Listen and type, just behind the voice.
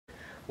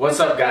What's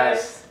up,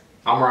 guys?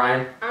 I'm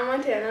Ryan. I'm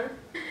Montana.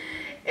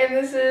 And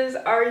this is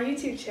our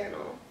YouTube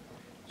channel.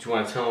 Do you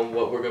want to tell them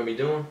what we're going to be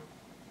doing?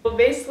 Well,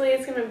 basically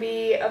it's going to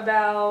be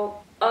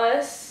about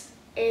us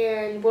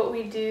and what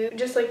we do.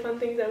 Just like fun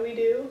things that we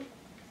do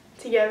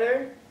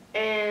together.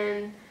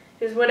 And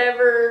just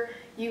whatever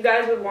you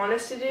guys would want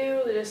us to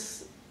do,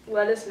 just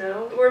let us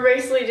know. We're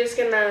basically just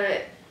going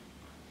to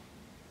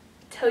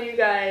tell you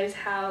guys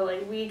how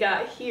like we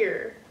got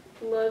here.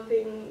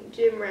 Loving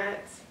gym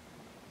rats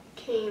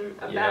came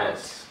about.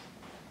 Yes.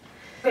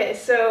 Okay,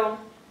 so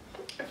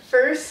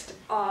first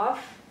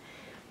off,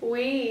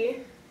 we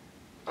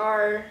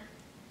are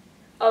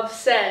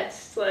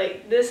obsessed.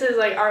 Like, this is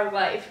like our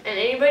life, and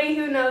anybody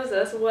who knows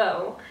us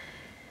well,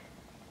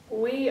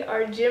 we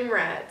are gym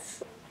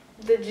rats.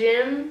 The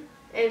gym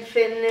and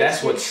fitness,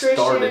 that's what nutrition,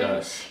 started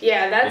us.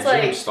 Yeah, that's the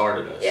gym like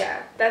started us.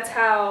 Yeah, that's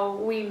how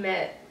we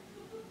met,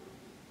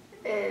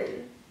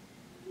 and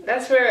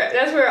that's where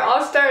it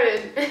all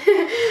started.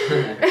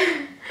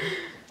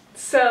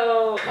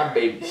 So my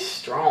baby's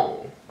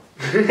strong.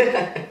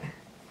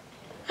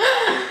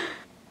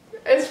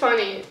 it's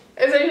funny.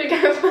 It's actually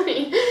kind of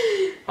funny.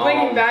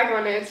 Looking back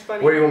on it, it's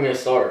funny. Where do you want me to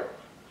start?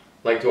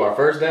 Like to our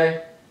first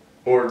day?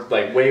 Or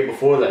like way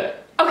before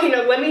that? Okay,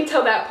 no, let me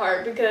tell that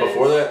part because...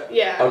 Before that?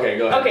 Yeah. Okay,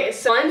 go ahead. Okay,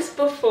 so months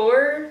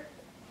before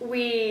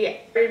we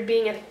started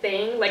being a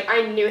thing, like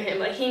I knew him,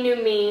 like he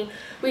knew me.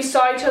 We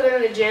saw each other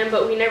in the gym,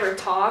 but we never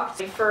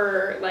talked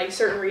for like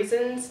certain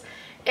reasons.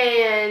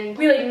 And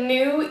we like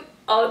knew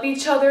of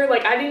each other.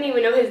 Like I didn't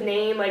even know his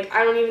name. Like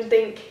I don't even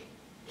think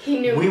he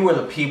knew. We were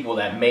the people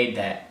that made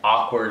that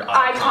awkward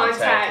eye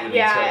contact with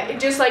each other.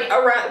 Just like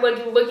around,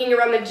 like looking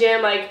around the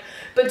gym, like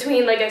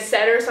between like a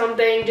set or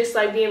something, just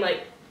like being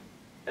like,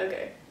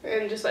 okay,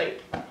 and just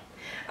like,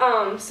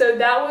 so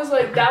that was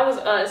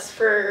us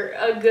for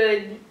a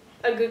good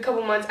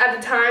couple months. At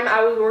the time,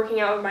 I was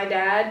working out with my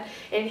dad,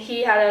 and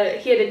he had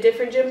a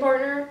different gym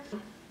partner.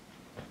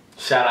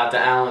 Shout out to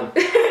Alan.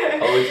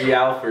 OG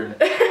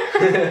Alfred.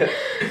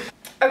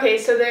 Okay,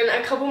 so then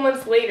a couple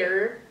months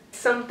later,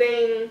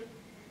 something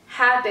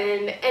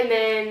happened, and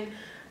then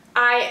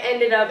I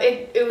ended up,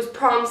 it was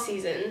prom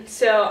season,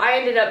 so I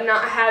ended up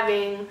not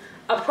having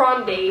a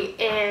prom date,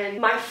 and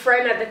my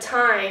friend at the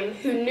time,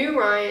 who knew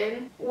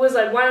Ryan, was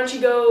like, why don't you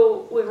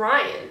go with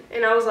Ryan?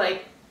 And I was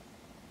like,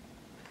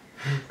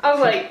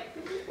 why?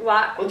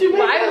 What'd you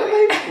make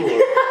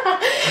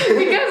that for?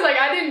 Because like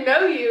I didn't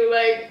know you,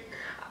 like,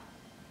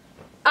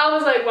 I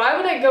was like, why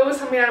would I go with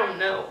somebody I don't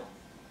know?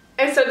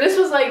 And so this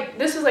was like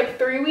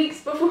 3 weeks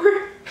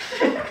before.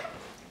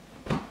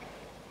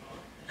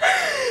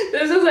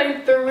 This was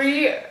like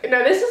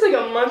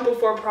a month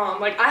before prom.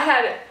 Like I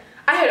had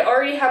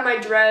already had my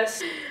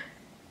dress.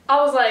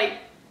 I was like,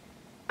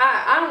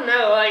 I don't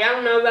know, like I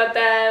don't know about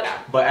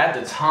that. But at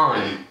the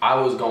time, I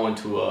was going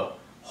to a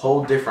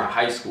whole different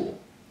high school.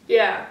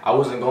 Yeah. I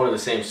wasn't going to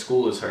the same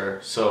school as her,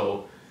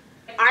 so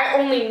I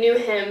only knew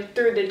him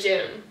through the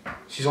gym.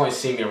 She's only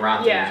seen me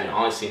around through the gym. I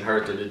only seen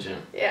her through the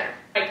gym. Yeah.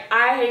 Like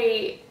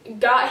I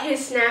got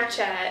his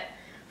Snapchat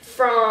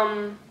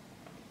from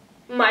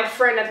my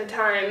friend at the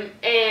time,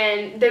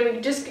 and then we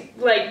just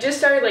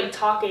started like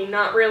talking,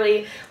 not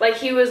really, like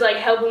he was like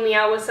helping me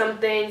out with some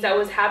things that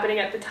was happening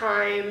at the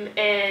time,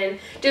 and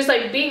just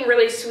like being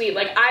really sweet.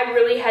 Like I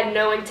really had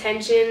no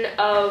intention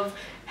of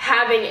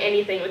having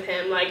anything with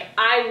him. Like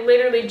I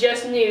literally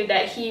just knew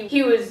that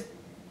he was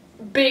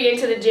big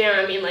into the gym.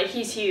 I mean, like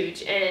he's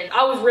huge, and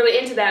I was really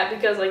into that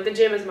because like the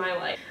gym is my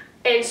life.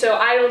 And so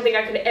I don't think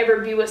I could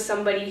ever be with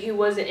somebody who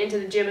wasn't into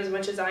the gym as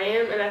much as I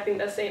am, and I think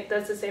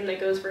that's the same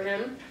that goes for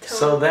him.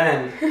 So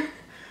then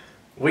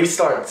we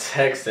start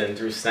texting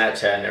through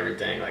Snapchat and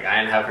everything. Like I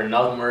didn't have her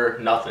number,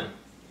 nothing.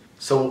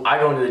 So I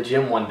go into the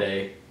gym one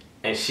day,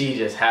 and she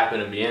just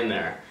happened to be in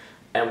there,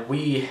 and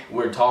we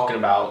were talking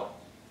about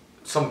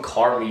some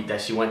car meet that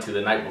she went to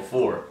the night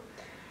before.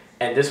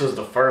 And this was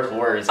the first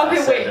words I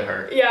said to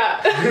her. Yeah.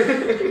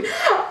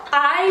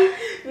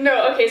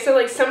 Okay, so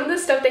like some of the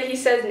stuff that he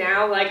says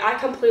now, like I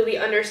completely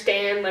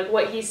understand like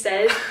what he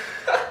says.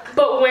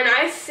 But when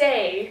I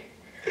say,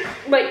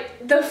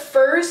 like the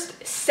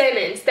first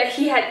sentence that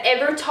he had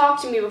ever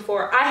talked to me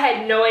before, I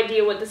had no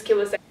idea what this kid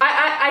was saying.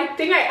 I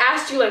think I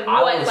asked you like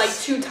what, like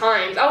 2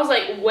 times. I was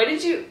like, what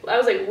did you, I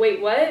was like,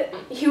 wait, what?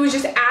 He was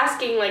just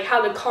asking like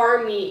how the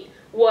car meet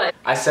was.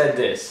 I said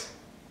this.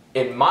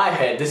 In my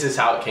head, this is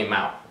how it came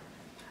out.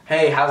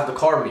 Hey, how's the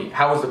car meet?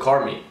 How was the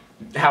car meet?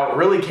 How it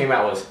really came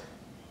out was...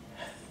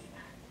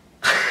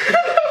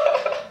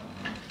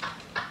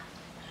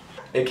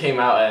 It came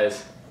out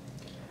as...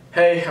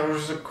 Hey, how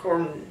was the car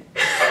meet?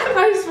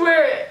 I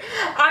swear,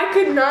 I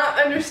could not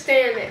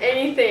understand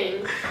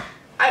anything.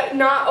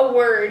 Not a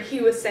word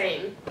he was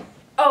saying.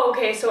 Oh,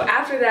 okay, so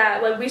after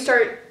that, like, we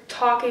start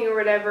talking or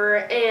whatever,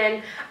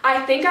 and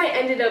I think I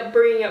ended up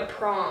bringing up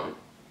prom.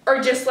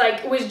 Or just,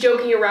 like, was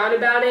joking around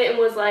about it and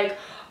was like,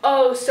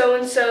 oh,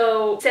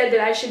 so-and-so said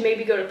that I should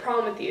maybe go to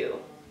prom with you.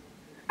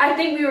 I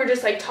think we were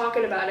just, like,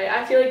 talking about it.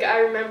 I feel like I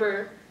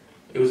remember.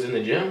 It was in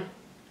the gym?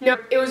 No,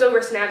 it was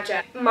over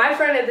Snapchat. My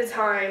friend at the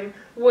time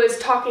was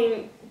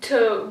talking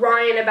to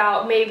Ryan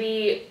about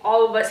maybe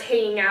all of us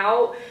hanging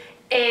out,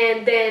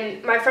 and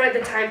then my friend at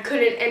the time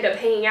couldn't end up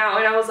hanging out,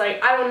 and I was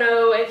like, I don't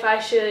know if I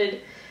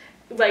should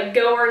like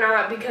go or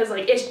not, because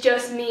like it's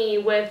just me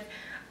with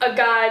a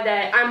guy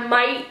that I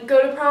might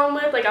go to prom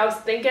with. Like I was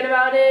thinking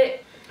about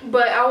it,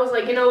 but I was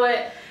like, you know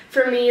what,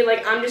 for me,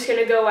 like I'm just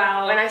gonna go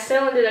out, and I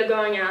still ended up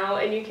going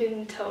out, and you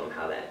can tell them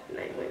how that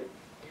night went.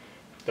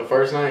 The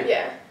first night?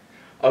 Yeah.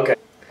 Okay.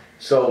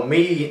 So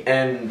me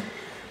and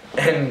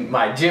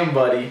my gym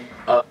buddy,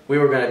 we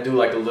were gonna do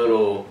like a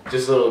little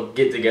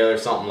get together,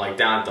 something like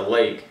down at the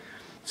lake.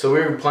 So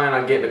we were planning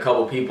on getting a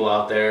couple people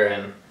out there,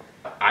 and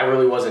I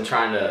really wasn't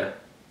trying to,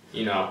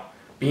 you know,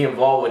 be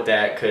involved with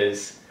that,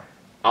 because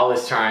I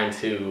was trying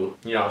to,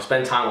 you know,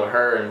 spend time with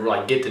her and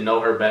like get to know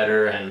her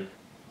better. And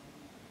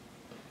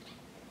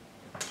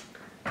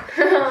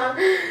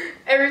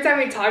every time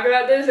we talk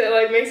about this, it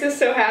like makes us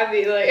so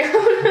happy. Like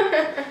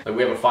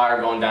we have a fire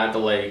going down at the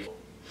lake.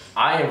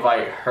 I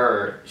invite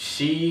her.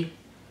 She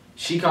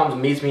comes,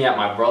 meets me at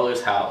my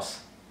brother's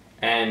house,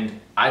 and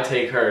I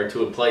take her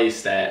to a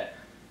place that,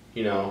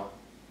 you know,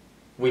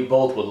 we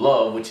both would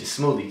love, which is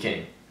Smoothie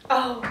King.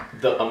 Oh.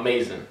 The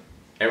amazing.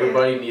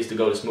 Everybody needs to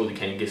go to Smoothie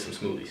King and get some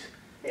smoothies.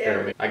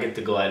 Yeah. I get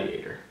the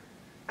Gladiator.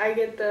 I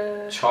get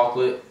the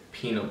chocolate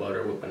peanut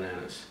butter with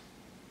bananas.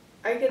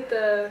 I get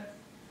the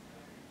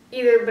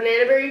either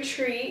banana berry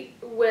treat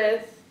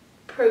with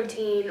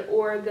protein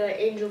or the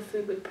angel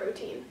food with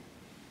protein.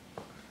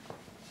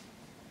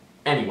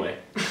 Anyway.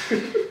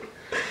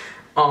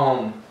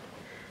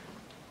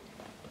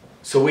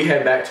 So we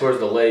head back towards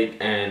the lake,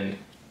 and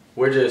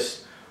we're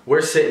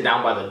sitting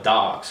down by the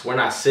docks. We're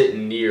not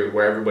sitting near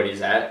where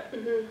everybody's at.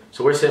 Mm-hmm.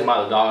 So we're sitting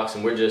by the docks,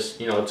 and we're just,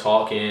 you know,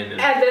 talking.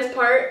 And At this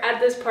part,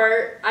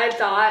 I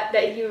thought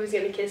that he was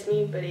gonna kiss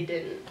me, but he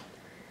didn't.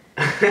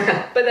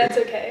 But that's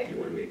okay. You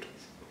wanted me to kiss?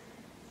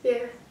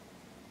 Yeah.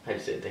 I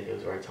just didn't think it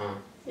was the right time.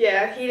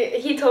 Yeah,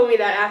 he told me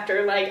that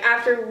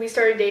after we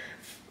started dating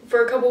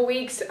for a couple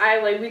weeks,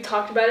 we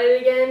talked about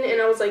it again,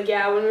 and I was like,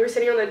 yeah, when we were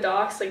sitting on the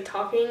docks like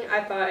talking,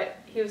 I thought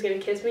he was gonna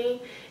kiss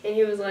me, and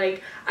he was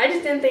like, I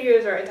just didn't think it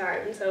was the right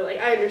time. So like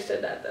I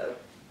understood that though.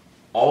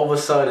 All of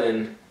a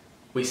sudden,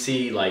 we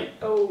see like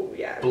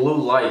blue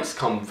lights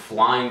come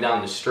flying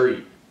down the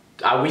street.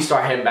 We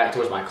start heading back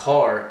towards my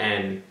car,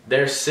 and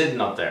they're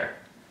sitting up there.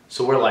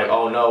 So we're like,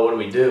 oh no, what do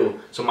we do?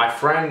 So my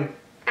friend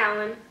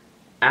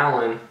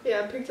Alan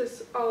picked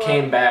us all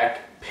came up.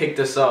 back, picked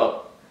us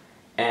up,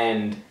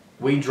 and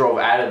we drove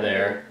out of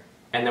there.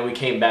 And then we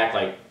came back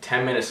like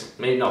 10 minutes,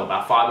 maybe no,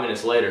 about 5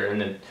 minutes later, and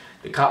then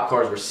the cop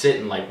cars were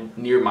sitting like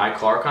near my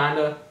car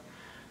kinda,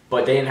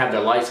 but they didn't have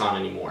their lights on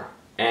anymore.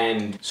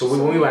 And so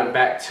when we went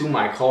back to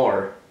my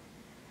car,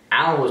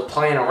 Alan was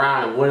playing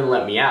around and wouldn't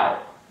let me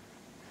out.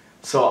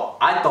 So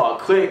I thought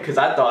quick, because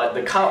I thought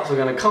the cops were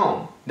gonna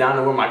come down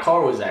to where my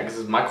car was at,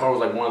 because my car was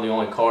like one of the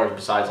only cars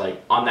besides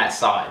like on that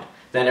side.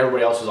 Then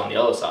everybody else was on the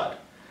other side.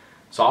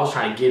 So I was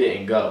trying to get it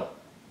and go.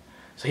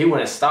 So he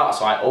wouldn't stop,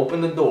 so I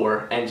opened the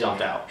door and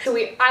jumped out. So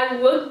I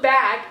look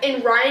back,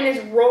 and Ryan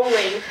is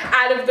rolling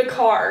out of the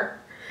car.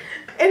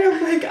 And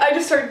I'm like, I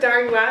just started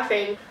dying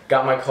laughing.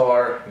 Got my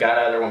car, got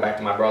out of there, went back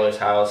to my brother's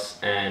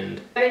house,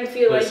 and I didn't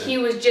feel like he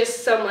was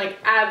just some like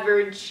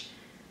average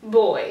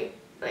boy.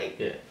 Like,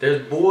 yeah,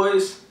 there's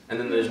boys and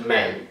then there's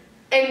men.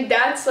 And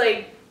that's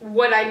like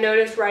what I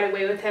noticed right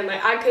away with him.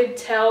 Like I could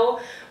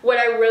tell what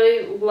I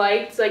really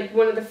liked. Like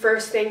one of the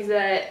first things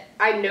that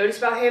I noticed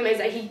about him is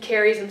that he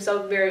carries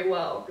himself very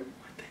well.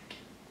 Thank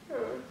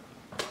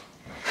you.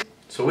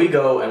 So we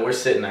go and we're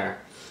sitting there,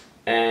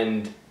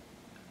 and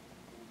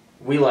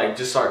we like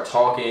just start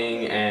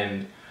talking,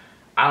 and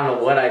I don't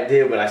know what I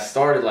did, but I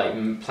started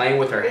like playing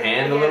with her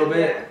hand a little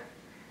bit,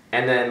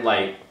 and then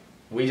like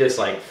we just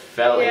like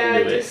fell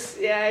into it.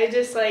 Yeah, it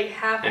just like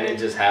happened. And it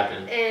just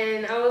happened.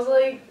 And I was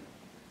like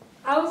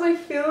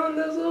feeling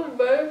those little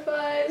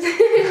butterflies.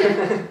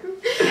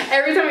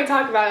 Every time we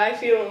talk about it, I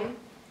feel them.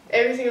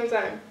 Every single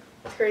time.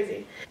 It's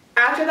crazy.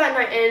 After that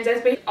night ends,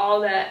 that's basically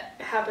all that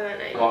happened that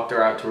night. Walked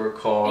her out to her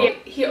car. Yeah,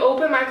 he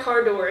opened my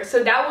car door.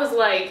 So that was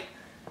like,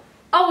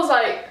 I was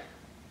like,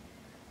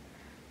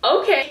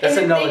 okay. That's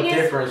another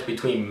difference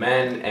between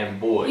men and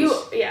boys.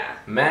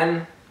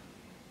 Men,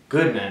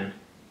 good men,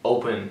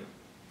 open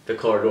the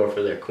car door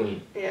for their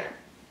queen. Yeah.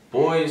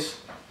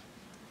 Boys.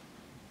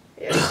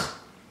 Yeah.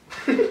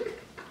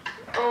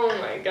 Oh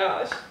my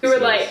gosh. We were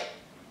like,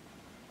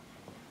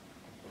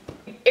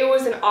 it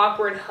was an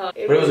awkward hug.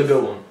 But it was a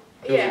good one.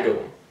 It was a good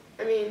one.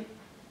 I mean,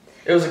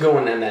 it was a good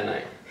one then that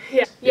night.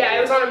 Yeah,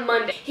 it was on a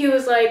Monday. He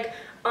was like,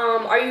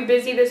 are you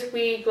busy this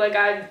week? Like,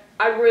 I'd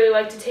really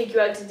like to take you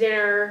out to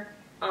dinner.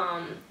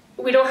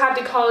 We don't have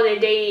to call it a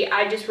date.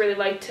 I just really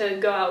like to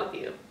go out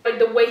with you. Like,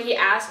 the way he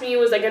asked me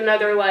was like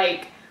another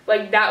like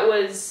that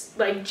was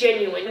like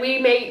genuine. We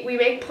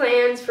make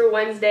plans for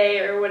Wednesday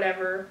or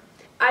whatever.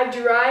 I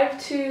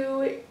drive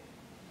to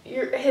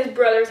his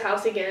brother's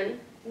house again.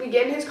 We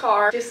get in his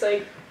car, just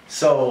like...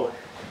 So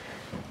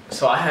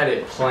I had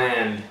it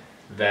planned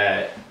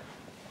that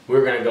we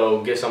were gonna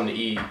go get something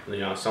to eat, you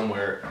know,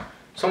 somewhere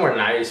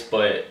nice,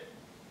 but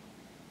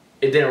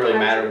it didn't really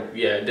matter.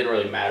 Yeah, it didn't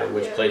really matter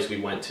which place we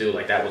went to.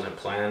 Like, that wasn't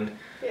planned.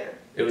 Yeah.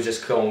 It was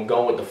just going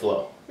with the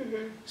flow.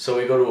 Mm-hmm. So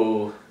we go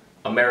to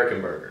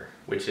American Burger,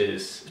 which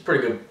is a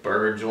pretty good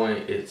burger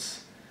joint.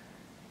 It's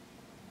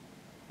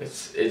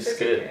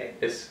good. Okay.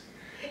 It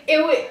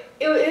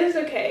is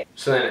okay.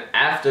 So then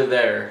after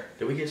there,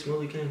 did we get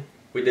Smoothie King?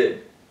 We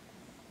did.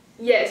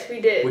 Yes, we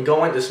did. We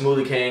go into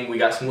Smoothie King. We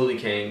got Smoothie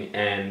King,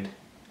 and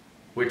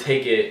we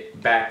take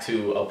it back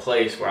to a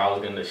place where I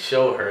was gonna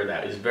show her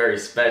that is very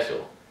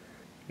special.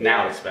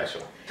 Now it's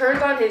special.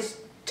 Turns on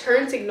his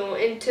turn signal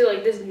into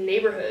like this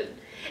neighborhood,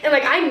 and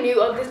like I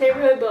knew of this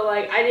neighborhood, but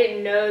like I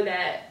didn't know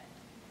that.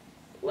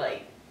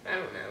 Like I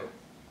don't know.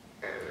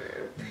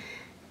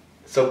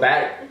 So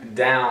back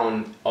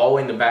down, all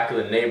in the back of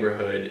the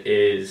neighborhood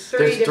is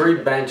there's three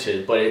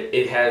benches, but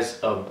it has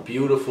a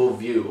beautiful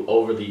view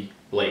over the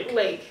lake.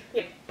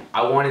 Yeah.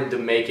 I wanted to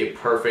make it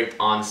perfect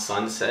on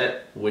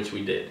sunset, which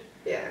we did.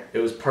 Yeah. It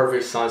was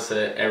perfect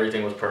sunset.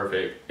 Everything was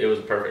perfect. It was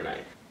a perfect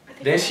night.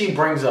 Then she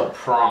brings up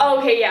prom. Oh,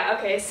 okay, yeah,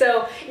 okay.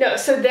 So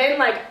then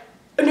like,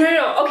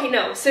 no,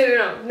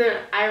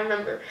 I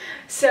remember.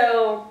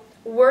 So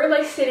we're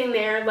like sitting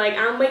there, like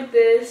I'm like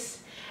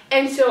this,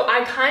 and so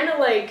I kind of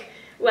like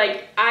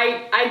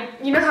I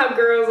you know how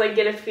girls like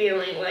get a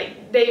feeling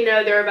like they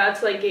know they're about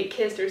to like get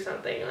kissed or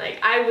something. Like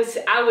I was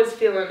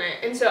feeling it,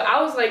 and so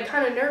I was like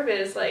kind of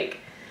nervous. Like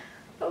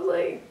I was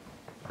like,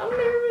 I'm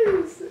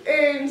nervous,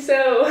 and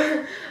so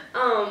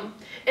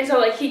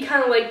like he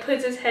kind of like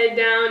puts his head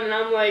down, and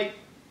I'm like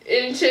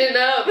inching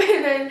up,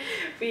 and then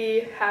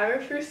we had our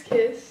first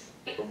kiss.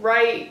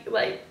 Right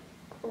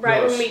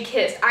when we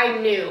kissed, I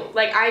knew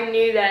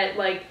that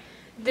like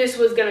this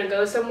was gonna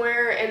go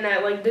somewhere, and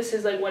that like this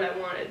is like what I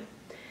wanted.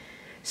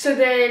 So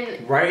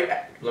then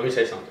let me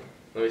say something.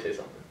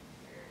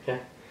 Okay.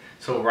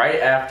 So right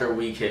after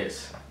we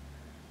kiss,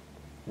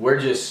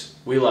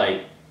 we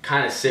like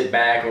kind of sit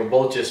back, and we're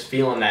both just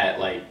feeling that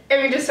like,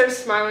 and we just start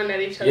smiling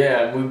at each other.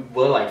 Yeah,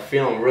 we're like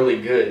feeling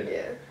really good.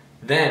 Yeah.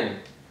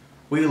 Then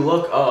we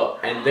look up,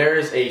 and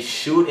there's a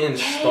shooting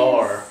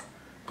star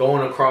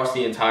going across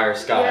the entire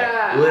sky.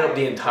 Yeah. Lit up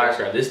the entire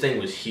sky. This thing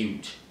was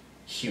huge.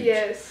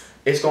 Yes.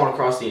 It's going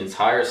across the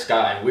entire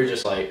sky, and we're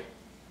just like,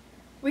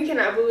 we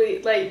cannot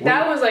believe, like,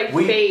 that was like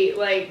fate.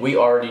 Like, we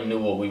already knew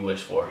what we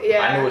wished for.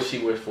 Yeah. I knew what she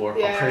wished for.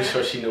 Yeah. I'm pretty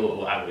sure she knew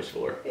what I wished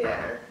for.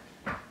 Yeah.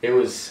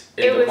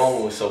 The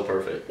moment was so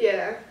perfect.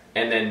 Yeah.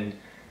 And then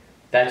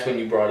that's when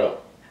you brought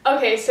up.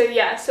 Okay, so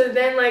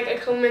then like a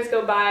couple minutes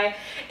go by,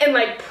 and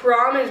like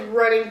prom is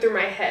running through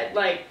my head.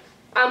 Like,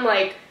 I'm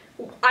like,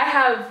 we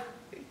had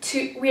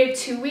 2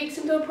 weeks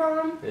until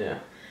prom. Yeah.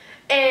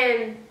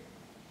 And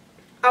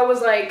I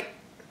was like,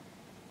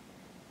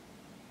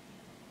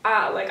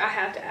 I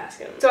have to ask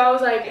him. So I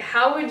was like,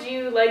 how would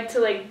you like to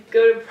like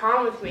go to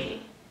prom with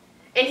me?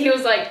 And he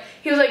was like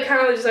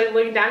kind of just like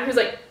looking down. He was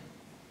like,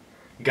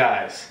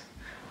 guys,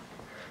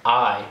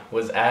 I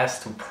was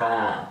asked to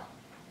prom.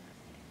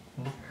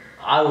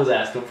 I was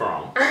asked to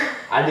prom.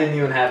 I didn't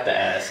even have to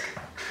ask.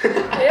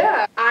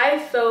 Yeah. I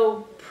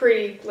fell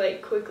pretty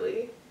like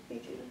quickly. You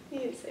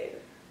can say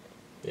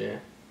that. Yeah.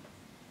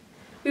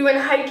 We went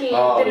hiking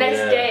the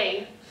next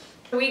day.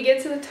 We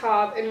get to the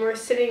top, and we're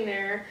sitting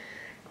there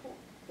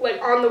like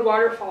on the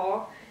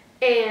waterfall,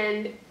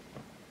 and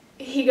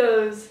he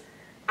goes,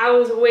 I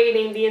was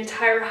waiting the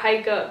entire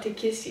hike up to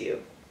kiss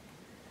you.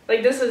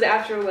 Like, this was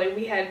after like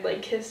we had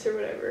like kissed or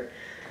whatever.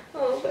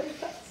 Oh, but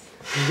that's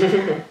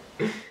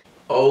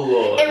oh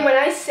Lord. And when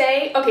I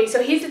say, okay,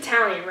 so he's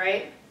Italian,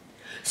 right?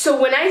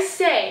 So when I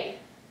say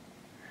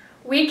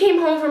we came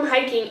home from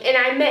hiking and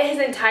I met his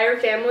entire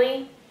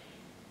family,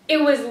 it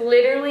was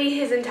literally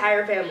his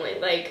entire family.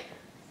 Like,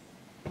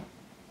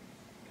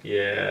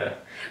 yeah.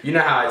 You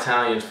know how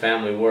Italian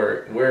family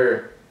work.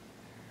 We're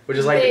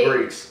just like the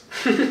Greeks.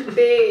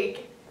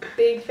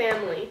 big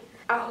family.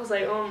 I was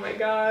like, oh my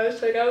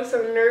gosh, like I was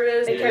so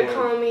nervous. They kept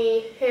calling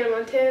me Hannah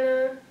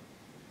Montana.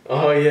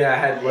 Oh yeah, I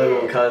had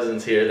little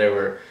cousins here.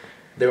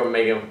 They were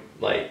making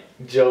like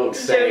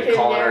jokes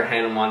calling her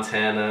Hannah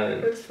Montana.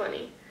 And it was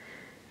funny.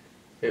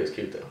 It was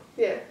cute though.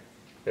 Yeah.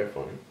 They're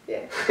funny.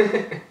 Yeah.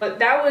 But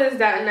that was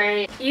that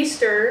night.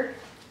 Easter,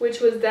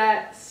 which was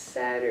that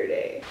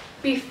Saturday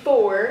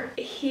before,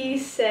 he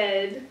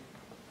said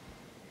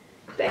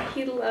that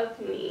he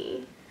loved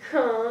me.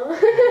 Huh.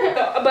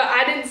 But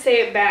I didn't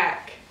say it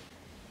back.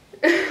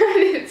 I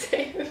didn't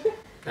say it.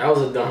 That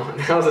was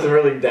a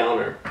really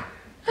downer.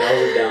 That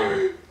was a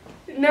downer.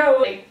 No,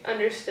 like,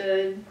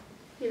 understood,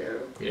 you know.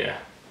 Yeah,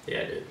 I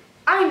did.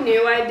 I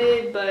knew I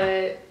did,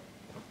 but,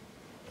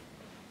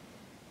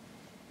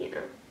 you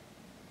know.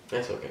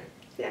 That's okay.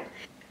 Yeah.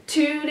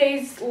 2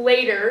 days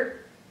later.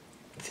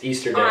 It's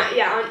Easter Day.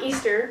 On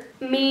Easter,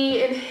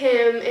 me and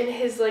him and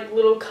his like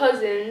little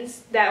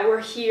cousins that were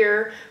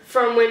here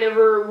from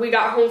whenever we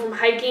got home from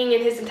hiking,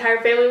 and his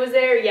entire family was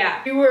there.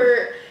 Yeah, we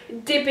were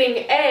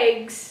dipping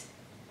eggs,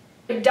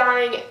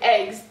 dyeing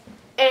eggs,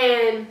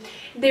 and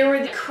they were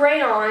the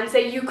crayons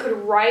that you could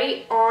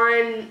write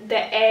on the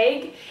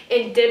egg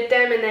and dip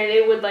them, and then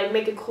it would like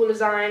make a cool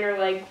design or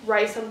like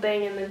write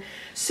something. And then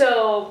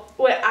so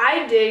what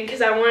I did,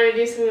 because I wanted to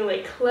do something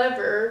like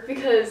clever,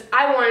 because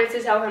I wanted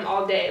to tell him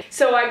all day,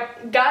 so I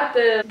got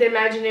the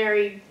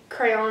imaginary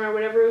crayon or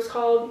whatever it was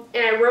called,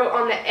 and I wrote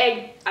on the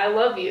egg, "I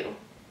love you."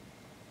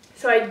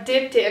 So I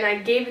dipped it and I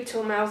gave it to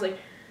him. I was like,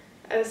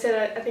 I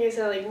think I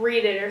said like,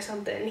 "Read it" or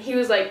something. He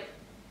was like,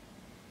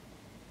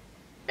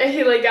 and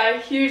he like got a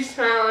huge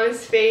smile on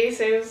his face.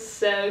 It was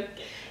so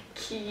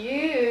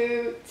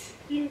cute.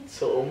 You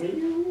told me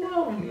you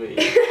love me.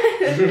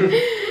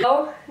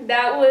 Well,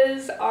 that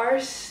was our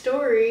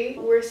story.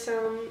 We're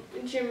some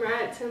gym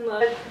rats in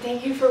love.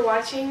 Thank you for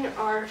watching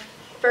our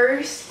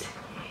first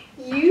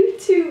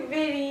YouTube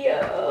video.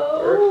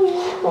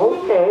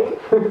 Okay.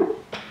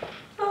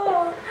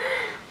 Oh.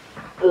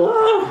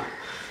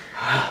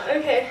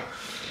 Okay.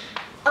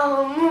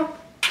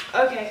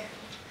 Okay.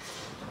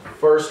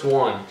 First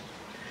one.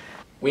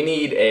 We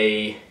need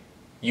a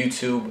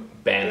YouTube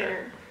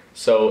banner.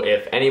 So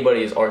if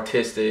anybody is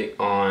artistic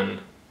on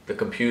the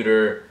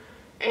computer,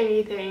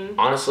 Anything.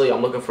 honestly,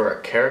 I'm looking for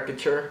a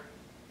caricature.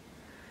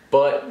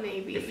 But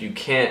Maybe. if you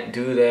can't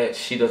do that,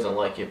 she doesn't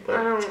like it, I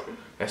but don't.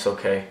 that's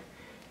okay.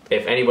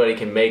 If anybody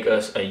can make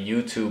us a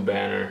YouTube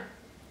banner,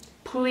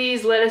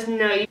 Please let us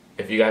know.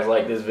 if you guys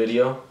like this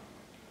video,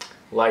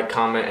 like,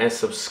 comment, and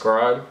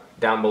subscribe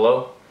down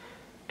below.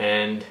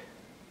 And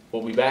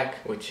we'll be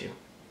back with you.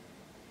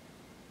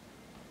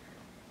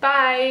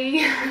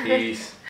 Bye. Peace.